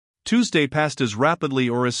Tuesday passed as rapidly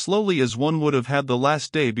or as slowly as one would have had the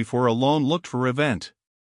last day before a long looked-for event.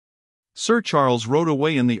 Sir Charles rode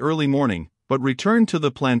away in the early morning, but returned to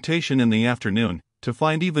the plantation in the afternoon, to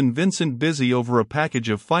find even Vincent busy over a package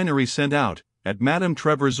of finery sent out, at Madame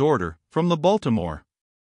Trevor's order, from the Baltimore.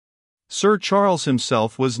 Sir Charles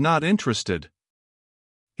himself was not interested.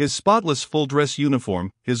 His spotless full-dress uniform,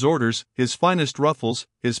 his orders, his finest ruffles,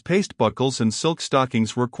 his paste buckles and silk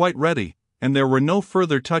stockings were quite ready, and there were no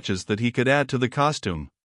further touches that he could add to the costume.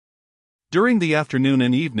 During the afternoon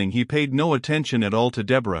and evening he paid no attention at all to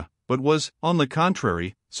Deborah, but was, on the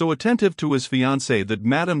contrary, so attentive to his fiancée that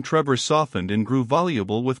Madame Trevor softened and grew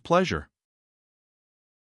voluble with pleasure.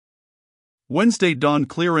 Wednesday dawned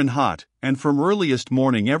clear and hot, and from earliest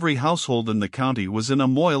morning every household in the county was in a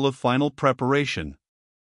moil of final preparation.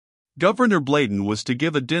 Governor Bladen was to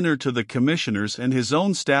give a dinner to the commissioners and his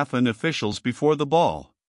own staff and officials before the ball.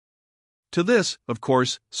 To this, of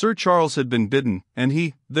course, Sir Charles had been bidden, and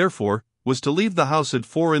he, therefore, was to leave the house at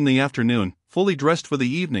 4 in the afternoon, fully dressed for the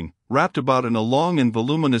evening, wrapped about in a long and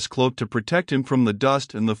voluminous cloak to protect him from the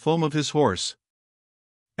dust and the foam of his horse.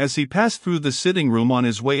 As he passed through the sitting-room on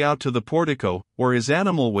his way out to the portico, where his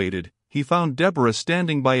animal waited, he found Deborah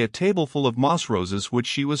standing by a tableful of moss roses which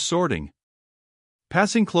she was sorting.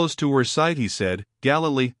 Passing close to her side he said,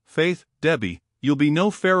 gallantly, "Faith, Debbie, you'll be no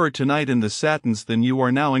fairer tonight in the satins than you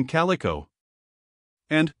are now in calico."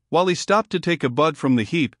 And, while he stopped to take a bud from the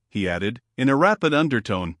heap, he added, in a rapid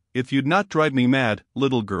undertone, "If you'd not drive me mad,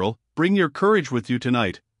 little girl, bring your courage with you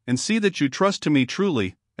tonight, and see that you trust to me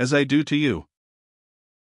truly, as I do to you."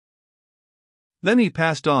 Then he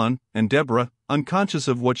passed on, and Deborah, unconscious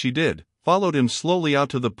of what she did, followed him slowly out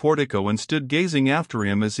to the portico and stood gazing after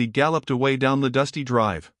him as he galloped away down the dusty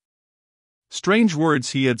drive. Strange words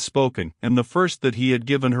he had spoken, and the first that he had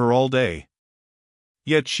given her all day.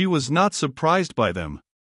 Yet she was not surprised by them.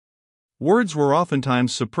 Words were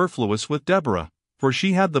oftentimes superfluous with Deborah, for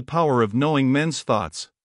she had the power of knowing men's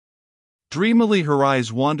thoughts. Dreamily her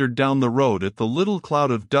eyes wandered down the road at the little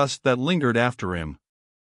cloud of dust that lingered after him.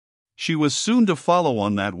 She was soon to follow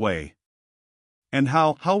on that way. And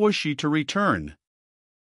how was she to return?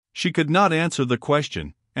 She could not answer the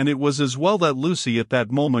question, and it was as well that Lucy at that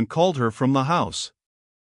moment called her from the house.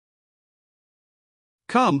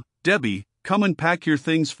 "Come, Debbie, come and pack your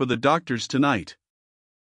things for the doctor's tonight.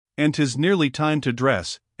 And 'tis nearly time to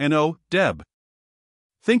dress, and oh, Deb!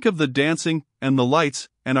 Think of the dancing, and the lights,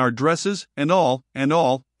 and our dresses, and all.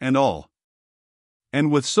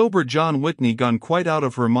 And with sober John Whitney gone quite out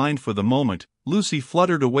of her mind for the moment, Lucy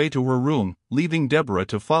fluttered away to her room, leaving Deborah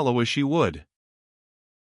to follow as she would.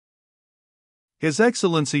 His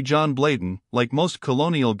Excellency John Bladen, like most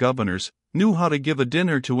colonial governors, knew how to give a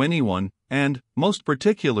dinner to anyone, and, most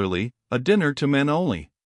particularly, a dinner to men only.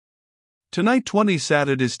 Tonight 20 sat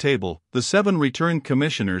at his table, the 7 returned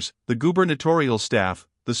commissioners, the gubernatorial staff,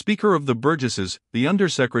 the Speaker of the Burgesses, the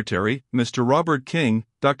Undersecretary, Mr. Robert King,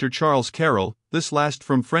 Dr. Charles Carroll, this last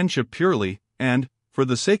from friendship purely, and, for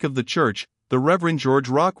the sake of the church, the Reverend George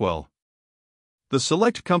Rockwell. The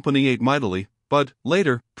select company ate mightily, but,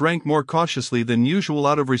 later, drank more cautiously than usual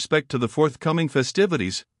out of respect to the forthcoming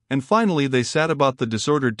festivities, and finally they sat about the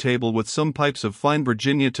disordered table with some pipes of fine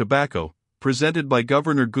Virginia tobacco, presented by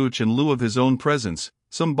Governor Gooch in lieu of his own presence,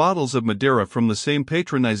 some bottles of Madeira from the same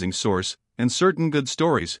patronizing source, and certain good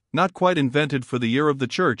stories, not quite invented for the ear of the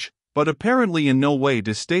church, but apparently in no way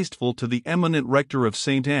distasteful to the eminent rector of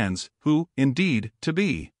St. Anne's, who, indeed, to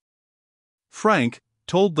be frank,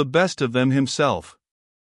 told the best of them himself.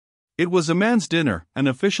 It was a man's dinner, an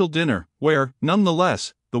official dinner, where,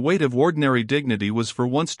 nonetheless, the weight of ordinary dignity was for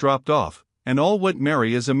once dropped off, and all went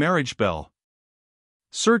merry as a marriage bell.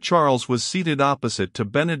 Sir Charles was seated opposite to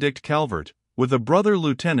Benedict Calvert, with a brother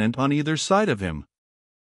lieutenant on either side of him.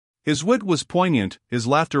 His wit was poignant, his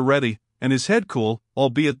laughter ready, and his head cool,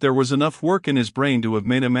 albeit there was enough work in his brain to have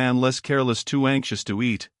made a man less careless too anxious to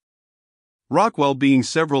eat. Rockwell being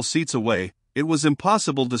several seats away, it was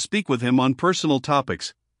impossible to speak with him on personal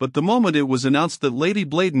topics, but the moment it was announced that Lady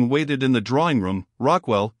Bladen waited in the drawing-room,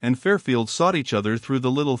 Rockwell and Fairfield sought each other through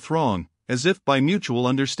the little throng, as if by mutual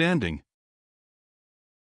understanding.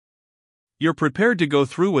 "You're prepared to go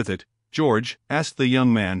through with it, George?" asked the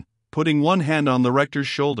young man, putting one hand on the rector's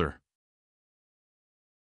shoulder.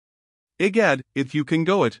 "Egad, if you can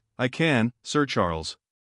go it, I can, Sir Charles.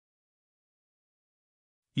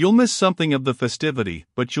 You'll miss something of the festivity,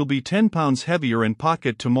 but you'll be £10 heavier in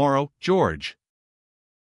pocket tomorrow, George."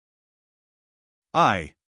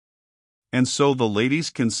 "Aye. And so the ladies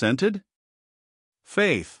consented?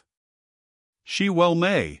 Faith, she well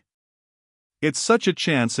may. It's such a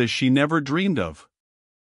chance as she never dreamed of."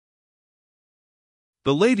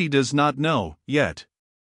 The lady does not know, yet.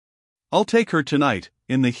 I'll take her tonight,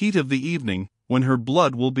 in the heat of the evening, when her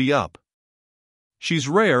blood will be up. She's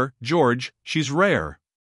rare, George, she's rare.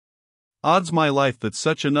 Odds my life that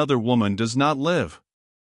such another woman does not live.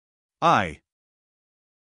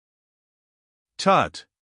 Tut.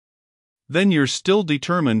 Then you're still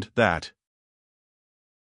determined that.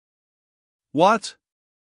 What?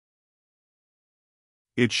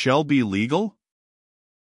 It shall be legal?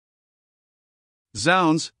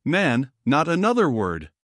 Zounds, man, not another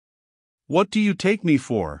word. What do you take me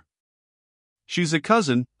for? She's a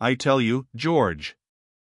cousin, I tell you, George.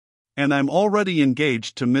 And I'm already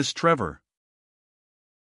engaged to Miss Trevor.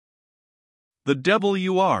 The devil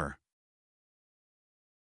you are.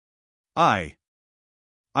 I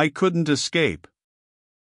couldn't escape.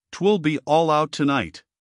 'Twill be all out tonight.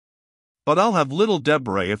 But I'll have little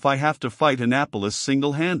Deborah if I have to fight Annapolis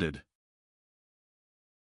single-handed.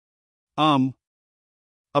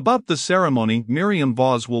 About the ceremony Miriam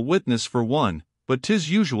Vaz will witness for one, but 'tis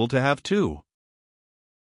usual to have two.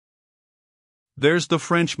 There's the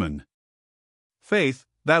Frenchman. Faith,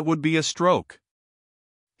 that would be a stroke.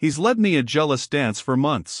 He's led me a jealous dance for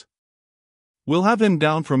months. We'll have him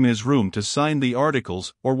down from his room to sign the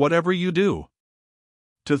articles, or whatever you do.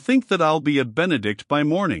 To think that I'll be a Benedict by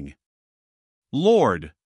morning.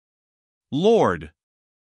 Lord! Lord!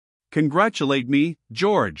 Congratulate me,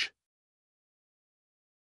 George.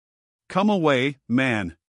 Come away,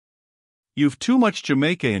 man. You've too much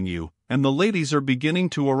Jamaica in you, and the ladies are beginning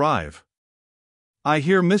to arrive. I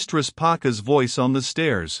hear Mistress Paca's voice on the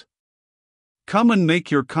stairs. Come and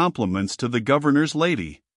make your compliments to the governor's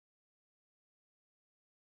lady.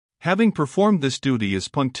 Having performed this duty as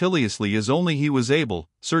punctiliously as only he was able,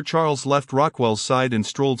 Sir Charles left Rockwell's side and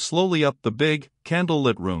strolled slowly up the big,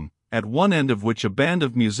 candle-lit room, at one end of which a band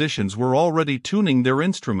of musicians were already tuning their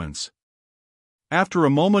instruments. After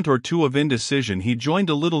a moment or two of indecision, he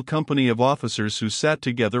joined a little company of officers who sat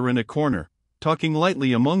together in a corner, talking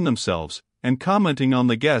lightly among themselves, and commenting on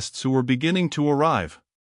the guests who were beginning to arrive.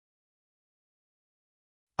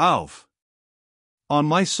 Alf! On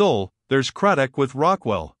my soul, there's Craddock with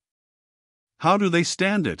Rockwell. How do they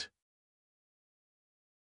stand it?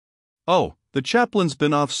 Oh, the chaplain's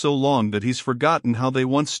been off so long that he's forgotten how they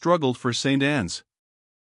once struggled for St. Anne's.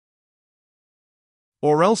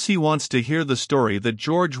 Or else he wants to hear the story that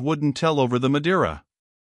George wouldn't tell over the Madeira.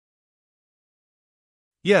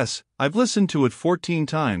 Yes, I've listened to it 14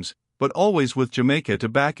 times, but always with Jamaica to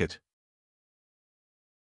back it.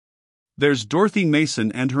 There's Dorothy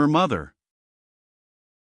Mason and her mother.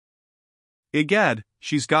 Egad,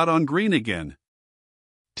 she's got on green again.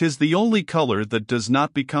 'Tis the only color that does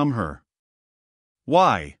not become her.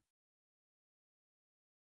 Why?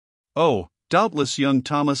 Oh, doubtless young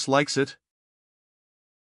Thomas likes it.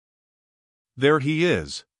 There he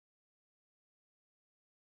is.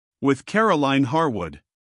 With Caroline Harwood.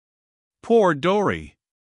 Poor Dorry.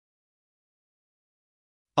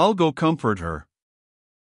 I'll go comfort her.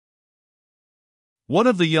 One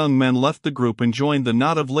of the young men left the group and joined the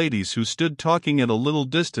knot of ladies who stood talking at a little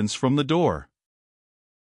distance from the door.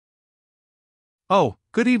 Oh,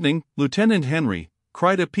 good evening, Lieutenant Henry,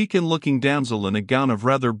 cried a pekin-looking damsel in a gown of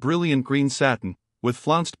rather brilliant green satin, with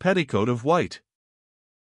flounced petticoat of white.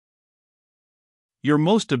 Your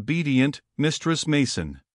most obedient, Mistress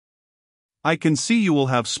Mason. I can see you will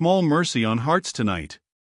have small mercy on hearts tonight.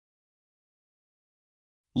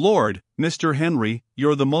 Lord, Mr. Henry,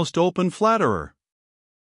 you're the most open flatterer.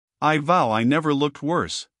 I vow I never looked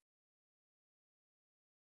worse.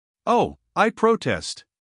 Oh, I protest.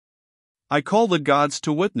 I call the gods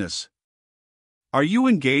to witness. Are you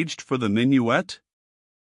engaged for the minuet?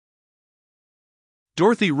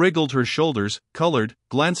 Dorothy wriggled her shoulders, colored,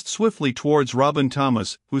 glanced swiftly towards Robin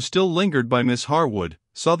Thomas, who still lingered by Miss Harwood,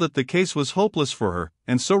 saw that the case was hopeless for her,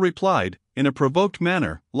 and so replied, in a provoked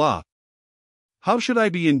manner, La! How should I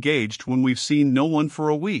be engaged when we've seen no one for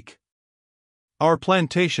a week? Our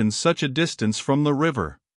plantation's such a distance from the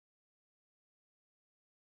river.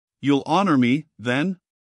 You'll honor me, then?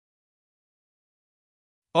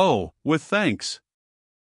 Oh, with thanks.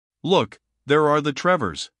 Look, there are the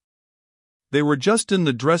Trevors. They were just in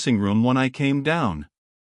the dressing room when I came down.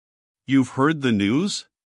 You've heard the news?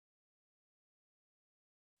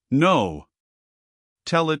 No.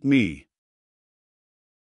 Tell it me.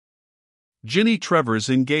 Ginny Trevor's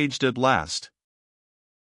engaged at last.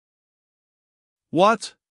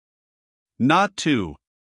 What? Not to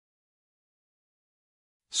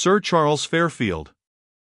Sir Charles Fairfield.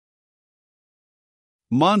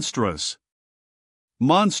 Monstrous.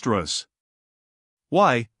 Monstrous.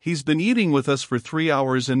 Why, he's been eating with us for 3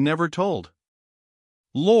 hours and never told.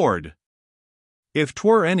 Lord! If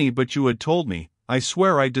 'twere any but you had told me, I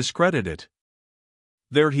swear I'd discredit it.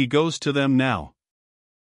 There he goes to them now.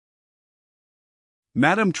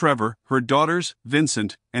 Madame Trevor, her daughters,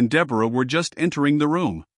 Vincent, and Deborah were just entering the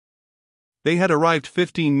room. They had arrived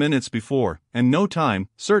 15 minutes before, and no time,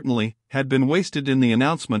 certainly, had been wasted in the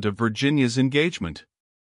announcement of Virginia's engagement.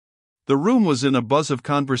 The room was in a buzz of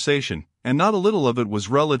conversation, and not a little of it was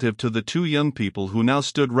relative to the two young people who now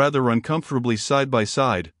stood rather uncomfortably side by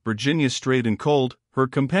side, Virginia straight and cold, her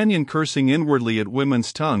companion cursing inwardly at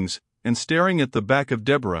women's tongues, and staring at the back of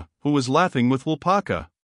Deborah, who was laughing with Wolpaka.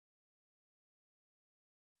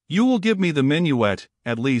 "You will give me the minuet,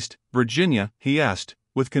 at least, Virginia?" he asked,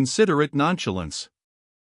 with considerate nonchalance.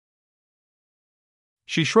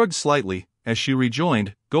 She shrugged slightly, as she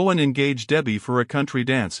rejoined, "Go and engage Debbie for a country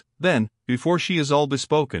dance, then, before she is all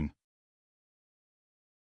bespoken."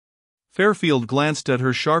 Fairfield glanced at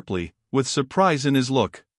her sharply, with surprise in his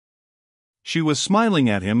look. She was smiling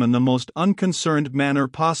at him in the most unconcerned manner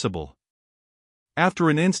possible. After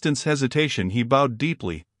an instant's hesitation he bowed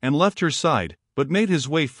deeply, and left her side, but made his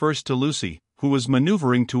way first to Lucy, who was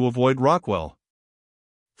maneuvering to avoid Rockwell.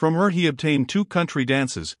 From her he obtained 2 country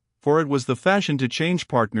dances, for it was the fashion to change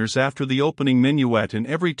partners after the opening minuet in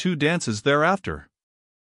every 2 dances thereafter.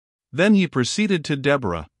 Then he proceeded to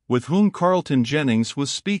Deborah, with whom Carlton Jennings was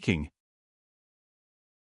speaking.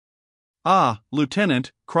 "Ah,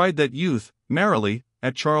 Lieutenant," cried that youth, merrily,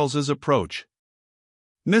 at Charles's approach.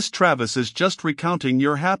 "Miss Travis is just recounting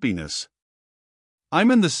your happiness.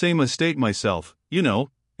 I'm in the same estate myself, you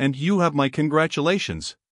know, and you have my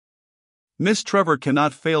congratulations. Miss Trevor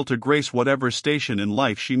cannot fail to grace whatever station in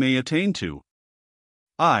life she may attain to.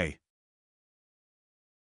 Aye.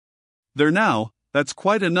 There now, that's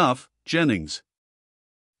quite enough, Jennings.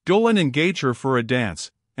 Go and engage her for a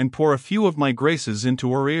dance, and pour a few of my graces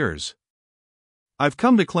into her ears." "I've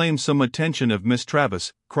come to claim some attention of Miss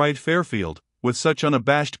Travis," cried Fairfield, with such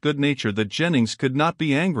unabashed good nature that Jennings could not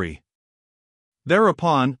be angry.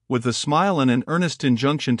 Thereupon, with a smile and an earnest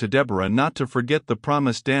injunction to Deborah not to forget the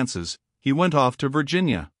promised dances, he went off to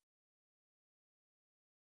Virginia.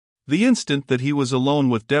 The instant that he was alone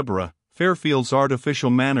with Deborah, Fairfield's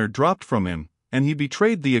artificial manner dropped from him, and he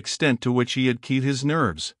betrayed the extent to which he had keyed his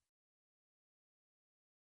nerves.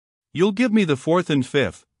 "You'll give me the 4th and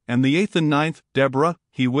 5th, and the 8th and 9th, Deborah,"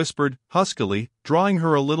 he whispered, huskily, drawing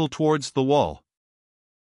her a little towards the wall.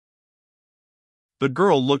 The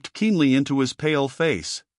girl looked keenly into his pale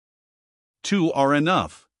face. "2 are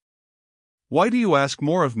enough." "Why do you ask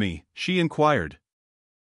more of me?" she inquired.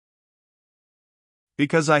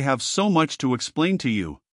 "Because I have so much to explain to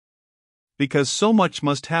you. Because so much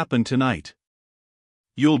must happen tonight."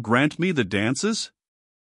 "You'll grant me the dances?"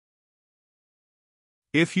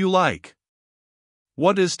 "If you like."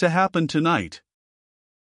 "What is to happen tonight?"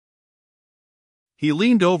 He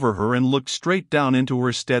leaned over her and looked straight down into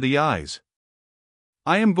her steady eyes.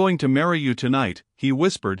 "I am going to marry you tonight," he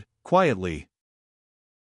whispered, quietly.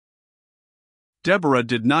 Deborah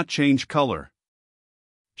did not change color.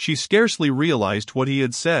 She scarcely realized what he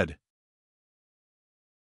had said.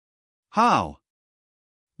 "How?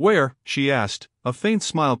 Where?" she asked, a faint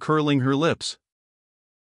smile curling her lips.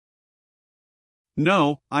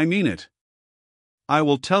 "No, I mean it. I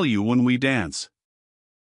will tell you when we dance."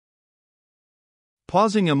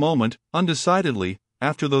 Pausing a moment, undecidedly,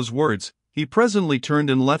 after those words, he presently turned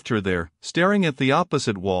and left her there, staring at the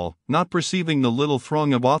opposite wall, not perceiving the little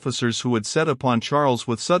throng of officers who had set upon Charles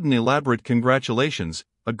with sudden elaborate congratulations,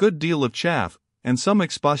 a good deal of chaff, and some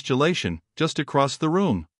expostulation, just across the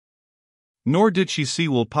room. Nor did she see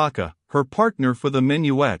Wolpaka, her partner for the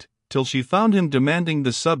minuet, till she found him demanding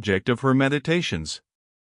the subject of her meditations.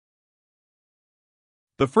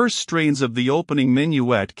 The first strains of the opening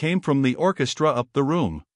minuet came from the orchestra up the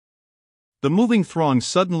room. The moving throng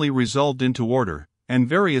suddenly resolved into order, and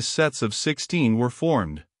various sets of 16 were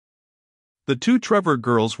formed. The 2 Trevor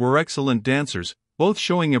girls were excellent dancers, both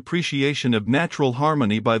showing appreciation of natural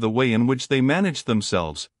harmony by the way in which they managed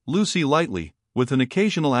themselves, Lucy lightly, with an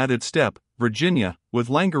occasional added step, Virginia, with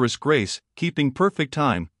languorous grace, keeping perfect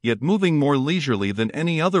time, yet moving more leisurely than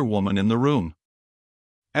any other woman in the room.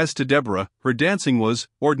 As to Deborah, her dancing was,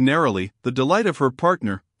 ordinarily, the delight of her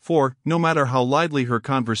partner, for, no matter how lively her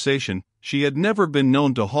conversation, she had never been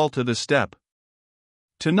known to halt at a step.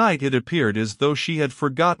 Tonight it appeared as though she had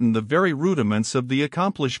forgotten the very rudiments of the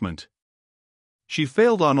accomplishment. She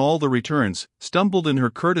failed on all the returns, stumbled in her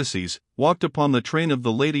courtesies, walked upon the train of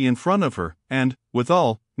the lady in front of her, and,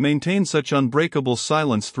 withal, maintained such unbreakable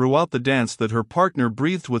silence throughout the dance that her partner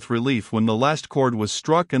breathed with relief when the last chord was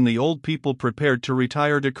struck and the old people prepared to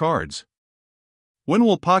retire to cards. When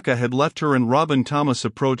Wolpaka had left her and Robin Thomas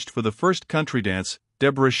approached for the first country dance,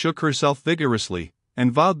 Deborah shook herself vigorously,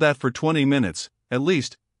 and vowed that for 20 minutes, at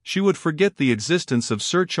least, she would forget the existence of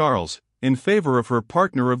Sir Charles, in favor of her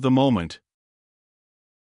partner of the moment.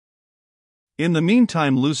 In the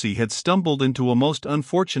meantime, Lucy had stumbled into a most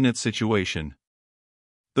unfortunate situation.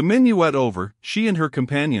 The minuet over, she and her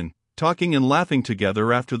companion, talking and laughing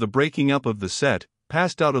together after the breaking up of the set,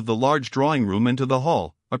 passed out of the large drawing room into the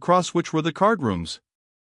hall, across which were the card rooms.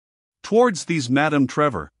 Towards these Madame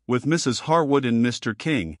Trevor, with Mrs. Harwood and Mr.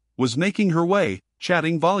 King, was making her way,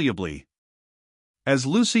 chatting volubly. As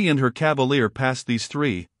Lucy and her cavalier passed these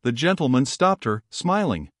three, the gentleman stopped her,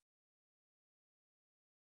 smiling.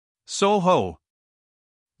 "So ho!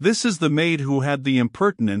 This is the maid who had the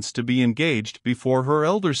impertinence to be engaged before her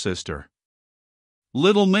elder sister.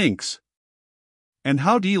 Little minx! And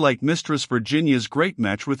how do you like Mistress Virginia's great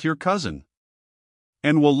match with your cousin?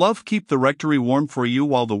 And will love keep the rectory warm for you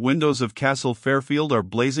while the windows of Castle Fairfield are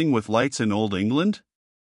blazing with lights in Old England?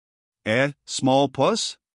 Small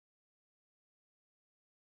puss?"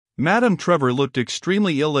 Madame Trevor looked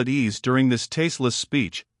extremely ill at ease during this tasteless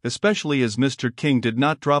speech, especially as Mr. King did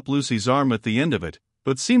not drop Lucy's arm at the end of it,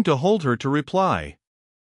 but seemed to hold her to reply.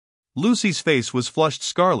 Lucy's face was flushed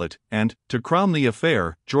scarlet, and, to crown the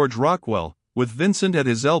affair, George Rockwell, with Vincent at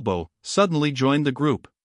his elbow, suddenly joined the group.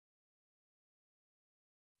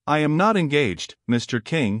 "I am not engaged, Mr.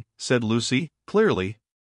 King," said Lucy, clearly.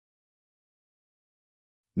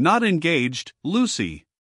 "Not engaged, Lucy?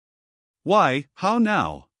 Why, how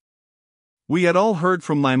now? We had all heard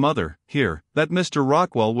from my mother, here, that Mr.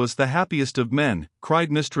 Rockwell was the happiest of men,"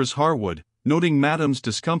 cried Mistress Harwood, noting Madame's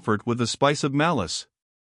discomfort with a spice of malice.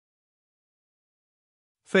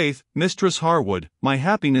 "Faith, Mistress Harwood, my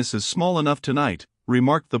happiness is small enough tonight,"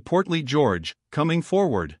 remarked the portly George, coming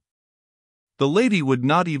forward. "The lady would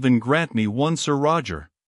not even grant me one Sir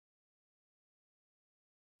Roger."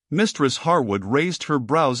 Mistress Harwood raised her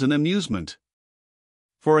brows in amusement.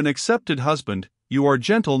 "For an accepted husband, you are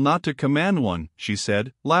gentle not to command one," she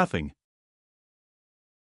said, laughing.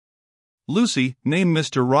 "Lucy, name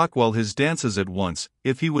Mr. Rockwell his dances at once,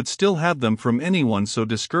 if he would still have them from anyone so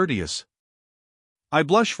discourteous." "I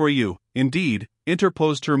blush for you, indeed,"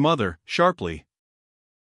 interposed her mother, sharply.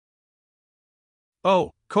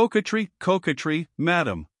 "Oh, coquetry, coquetry,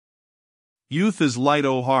 madam. Youth is light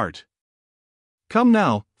o' heart." "Come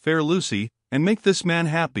now, fair Lucy, and make this man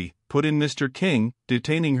happy," put in Mr. King,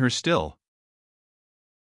 detaining her still.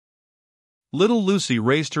 Little Lucy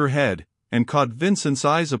raised her head, and caught Vincent's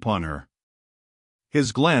eyes upon her.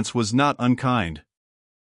 His glance was not unkind.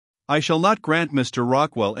 "I shall not grant Mr.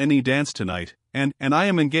 Rockwell any dance tonight, and I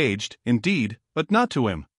am engaged, indeed, but not to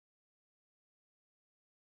him."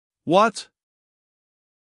 "What?"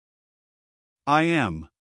 I am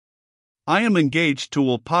engaged to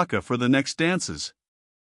Wolpaka for the next dances."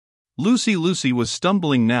 Lucy was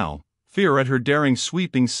stumbling now, fear at her daring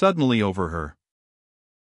sweeping suddenly over her.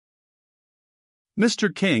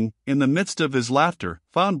 Mr. King, in the midst of his laughter,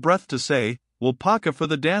 found breath to say, "Wolpaka for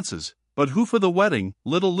the dances, but who for the wedding,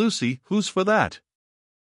 little Lucy, who's for that?"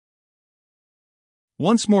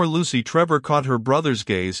 Once more Lucy Trevor caught her brother's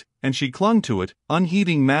gaze, and she clung to it,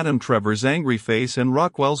 unheeding Madame Trevor's angry face and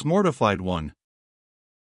Rockwell's mortified one.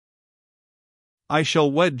 "I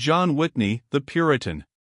shall wed John Whitney, the Puritan.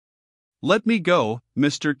 Let me go,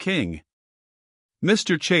 Mr. King.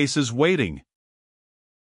 Mr. Chase is waiting."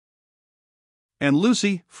 And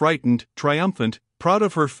Lucy, frightened, triumphant, proud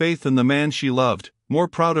of her faith in the man she loved, more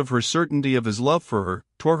proud of her certainty of his love for her,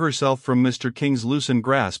 tore herself from Mr. King's loosened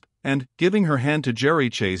grasp, and, giving her hand to Jerry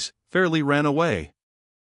Chase, fairly ran away.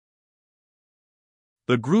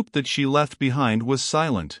 The group that she left behind was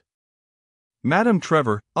silent. Madame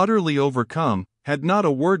Trevor, utterly overcome, had not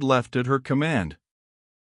a word left at her command.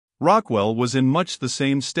 Rockwell was in much the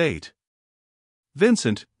same state.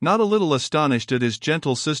 Vincent, not a little astonished at his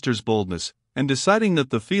gentle sister's boldness, and deciding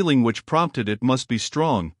that the feeling which prompted it must be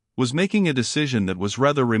strong, was making a decision that was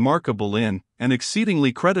rather remarkable in, and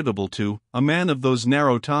exceedingly creditable to, a man of those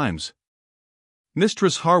narrow times.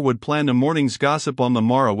 Mistress Harwood planned a morning's gossip on the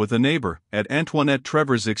morrow with a neighbor, at Antoinette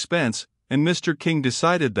Trevor's expense, and Mr. King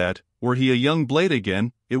decided that, were he a young blade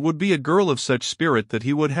again, it would be a girl of such spirit that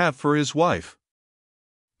he would have for his wife.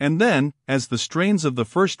 And then, as the strains of the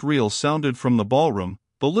first reel sounded from the ballroom,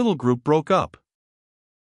 the little group broke up.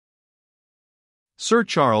 Sir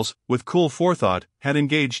Charles, with cool forethought, had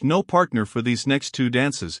engaged no partner for these next two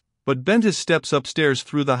dances, but bent his steps upstairs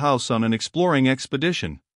through the house on an exploring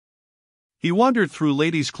expedition. He wandered through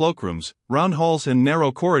ladies' cloakrooms, round halls and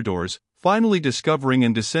narrow corridors, finally discovering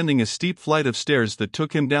and descending a steep flight of stairs that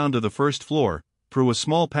took him down to the first floor, through a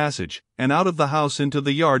small passage, and out of the house into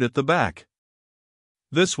the yard at the back.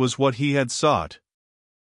 This was what he had sought.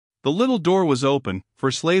 The little door was open,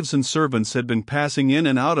 for slaves and servants had been passing in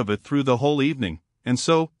and out of it through the whole evening, and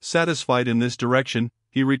so, satisfied in this direction,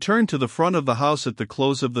 he returned to the front of the house at the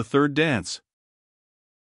close of the third dance.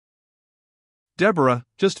 Deborah,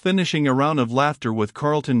 just finishing a round of laughter with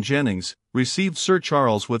Carlton Jennings, received Sir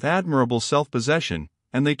Charles with admirable self-possession,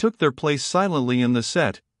 and they took their place silently in the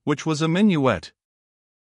set, which was a minuet.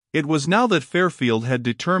 It was now that Fairfield had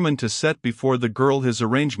determined to set before the girl his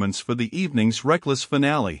arrangements for the evening's reckless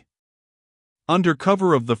finale. Under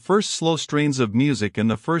cover of the first slow strains of music and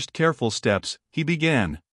the first careful steps, he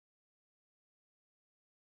began.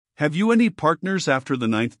 "Have you any partners after the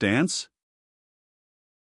 9th dance?"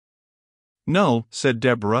 "No," said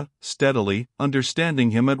Deborah, steadily,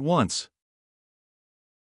 understanding him at once.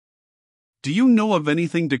 "Do you know of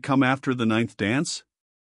anything to come after the 9th dance?"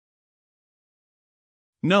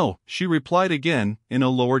 "No," she replied again, in a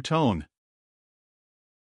lower tone.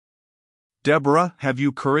 "Deborah, have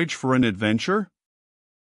you courage for an adventure?"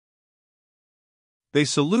 They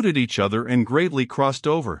saluted each other and gravely crossed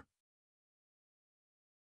over.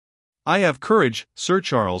 "I have courage, Sir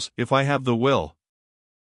Charles, if I have the will."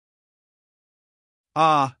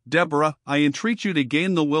 "Ah, Deborah, I entreat you to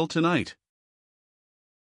gain the will tonight."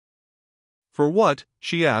 "For what?"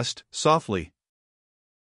 she asked, softly.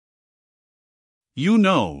 "You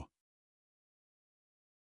know."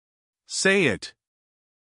 "Say it."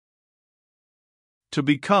 "To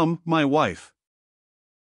become my wife."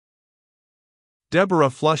 Deborah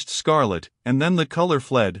flushed scarlet, and then the color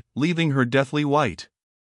fled, leaving her deathly white.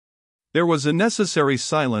 There was a necessary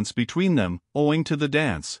silence between them, owing to the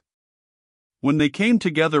dance. When they came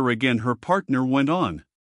together again, her partner went on.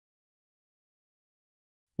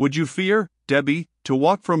 "Would you fear, Debbie, to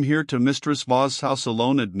walk from here to Mistress Vaux's house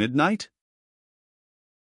alone at midnight?"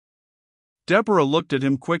 Deborah looked at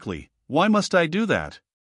him quickly. "Why must I do that?"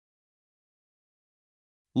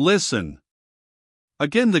 "Listen."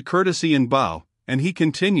 Again the courtesy and bow, and he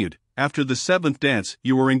continued, "After the 7th dance,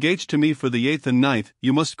 you are engaged to me for the 8th and 9th,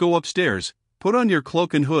 you must go upstairs, put on your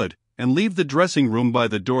cloak and hood, and leave the dressing room by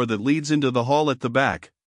the door that leads into the hall at the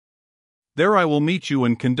back. There I will meet you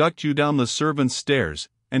and conduct you down the servants' stairs,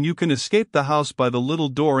 and you can escape the house by the little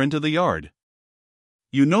door into the yard.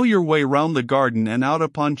 You know your way round the garden and out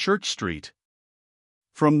upon Church Street.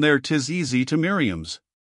 From there 'tis easy to Miriam's."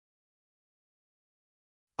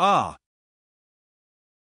 "Ah!"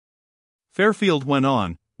 Fairfield went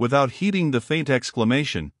on, without heeding the faint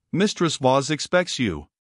exclamation, "Mistress Vaux expects you.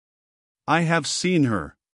 I have seen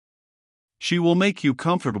her. She will make you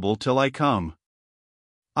comfortable till I come.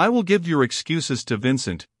 I will give your excuses to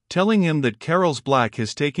Vincent, telling him that Carol's black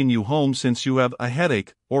has taken you home since you have a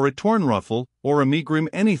headache, or a torn ruffle, or a megrim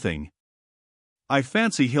anything. I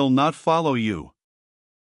fancy he'll not follow you.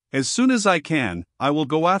 As soon as I can, I will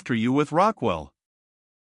go after you with Rockwell.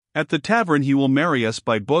 At the tavern he will marry us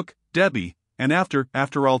by book, Debbie, and after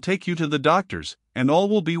I'll take you to the doctor's, and all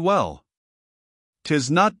will be well.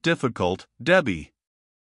 'Tis not difficult, Debbie.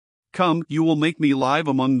 Come, you will make me live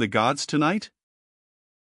among the gods tonight?"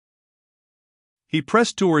 He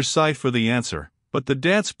pressed to her side for the answer, but the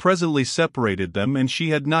dance presently separated them and she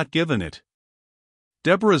had not given it.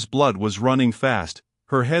 Deborah's blood was running fast,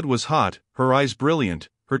 her head was hot, her eyes brilliant,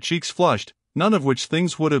 her cheeks flushed, none of which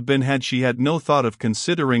things would have been had she had no thought of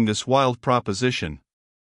considering this wild proposition.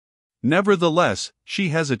 Nevertheless, she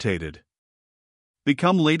hesitated.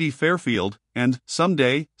 Become Lady Fairfield, and, some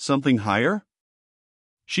day, something higher?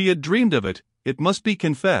 She had dreamed of it, it must be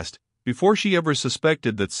confessed, before she ever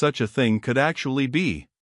suspected that such a thing could actually be.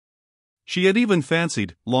 She had even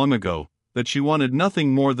fancied, long ago, that she wanted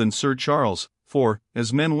nothing more than Sir Charles, for,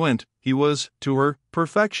 as men went, he was, to her,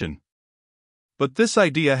 perfection. But this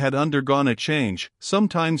idea had undergone a change, some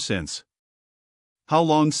time since. How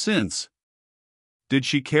long since? Did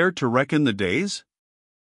she care to reckon the days?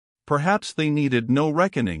 Perhaps they needed no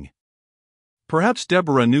reckoning. Perhaps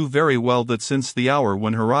Deborah knew very well that since the hour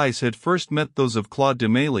when her eyes had first met those of Claude de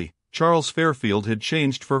Mailly, Charles Fairfield had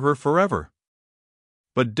changed for her forever.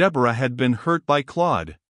 But Deborah had been hurt by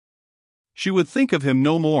Claude. She would think of him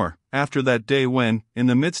no more, after that day when, in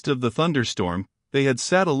the midst of the thunderstorm, they had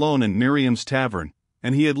sat alone in Miriam's tavern,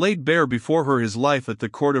 and he had laid bare before her his life at the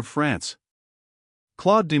court of France.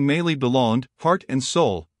 Claude de Mailly belonged, heart and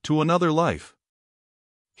soul, to another life.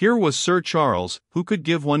 Here was Sir Charles, who could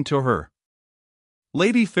give one to her.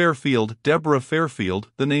 Lady Fairfield, Deborah Fairfield,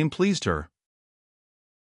 the name pleased her.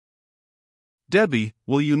 "Debbie,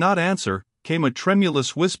 will you not answer?" came a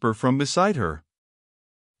tremulous whisper from beside her.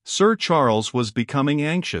 Sir Charles was becoming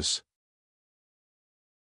anxious.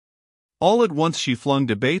 All at once she flung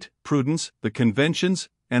debate, prudence, the conventions,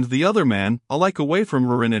 and the other man, alike away from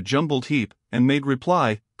her in a jumbled heap, and made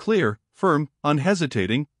reply, clear, firm,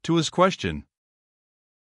 unhesitating, to his question.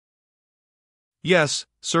 Yes,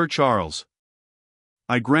 Sir Charles.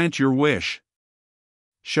 I grant your wish.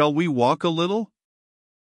 Shall we walk a little?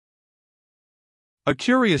 A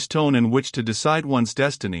curious tone in which to decide one's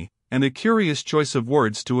destiny, and a curious choice of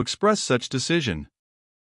words to express such decision.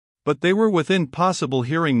 But they were within possible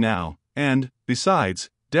hearing now, and, besides,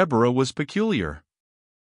 Deborah was peculiar.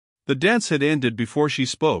 The dance had ended before she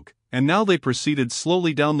spoke, and now they proceeded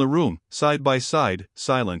slowly down the room, side by side,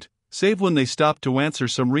 silent, save when they stopped to answer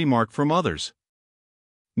some remark from others.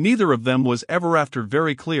 Neither of them was ever after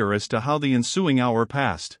very clear as to how the ensuing hour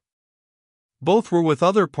passed. Both were with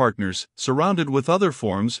other partners, surrounded with other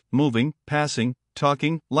forms, moving, passing,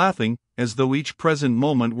 talking, laughing, as though each present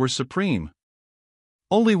moment were supreme.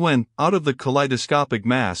 Only when, out of the kaleidoscopic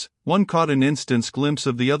mass, one caught an instant's glimpse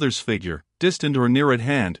of the other's figure, distant or near at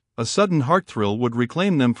hand, a sudden heart-thrill would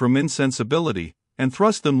reclaim them from insensibility, and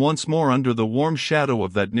thrust them once more under the warm shadow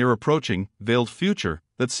of that near-approaching, veiled future,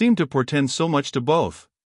 that seemed to portend so much to both.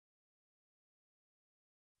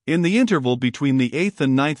 In the interval between the 8th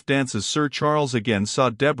and 9th dances Sir Charles again saw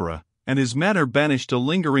Deborah, and his manner banished a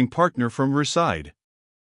lingering partner from her side.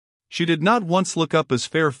 She did not once look up as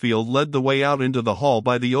Fairfield led the way out into the hall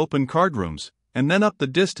by the open card-rooms, and then up the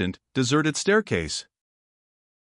distant, deserted staircase.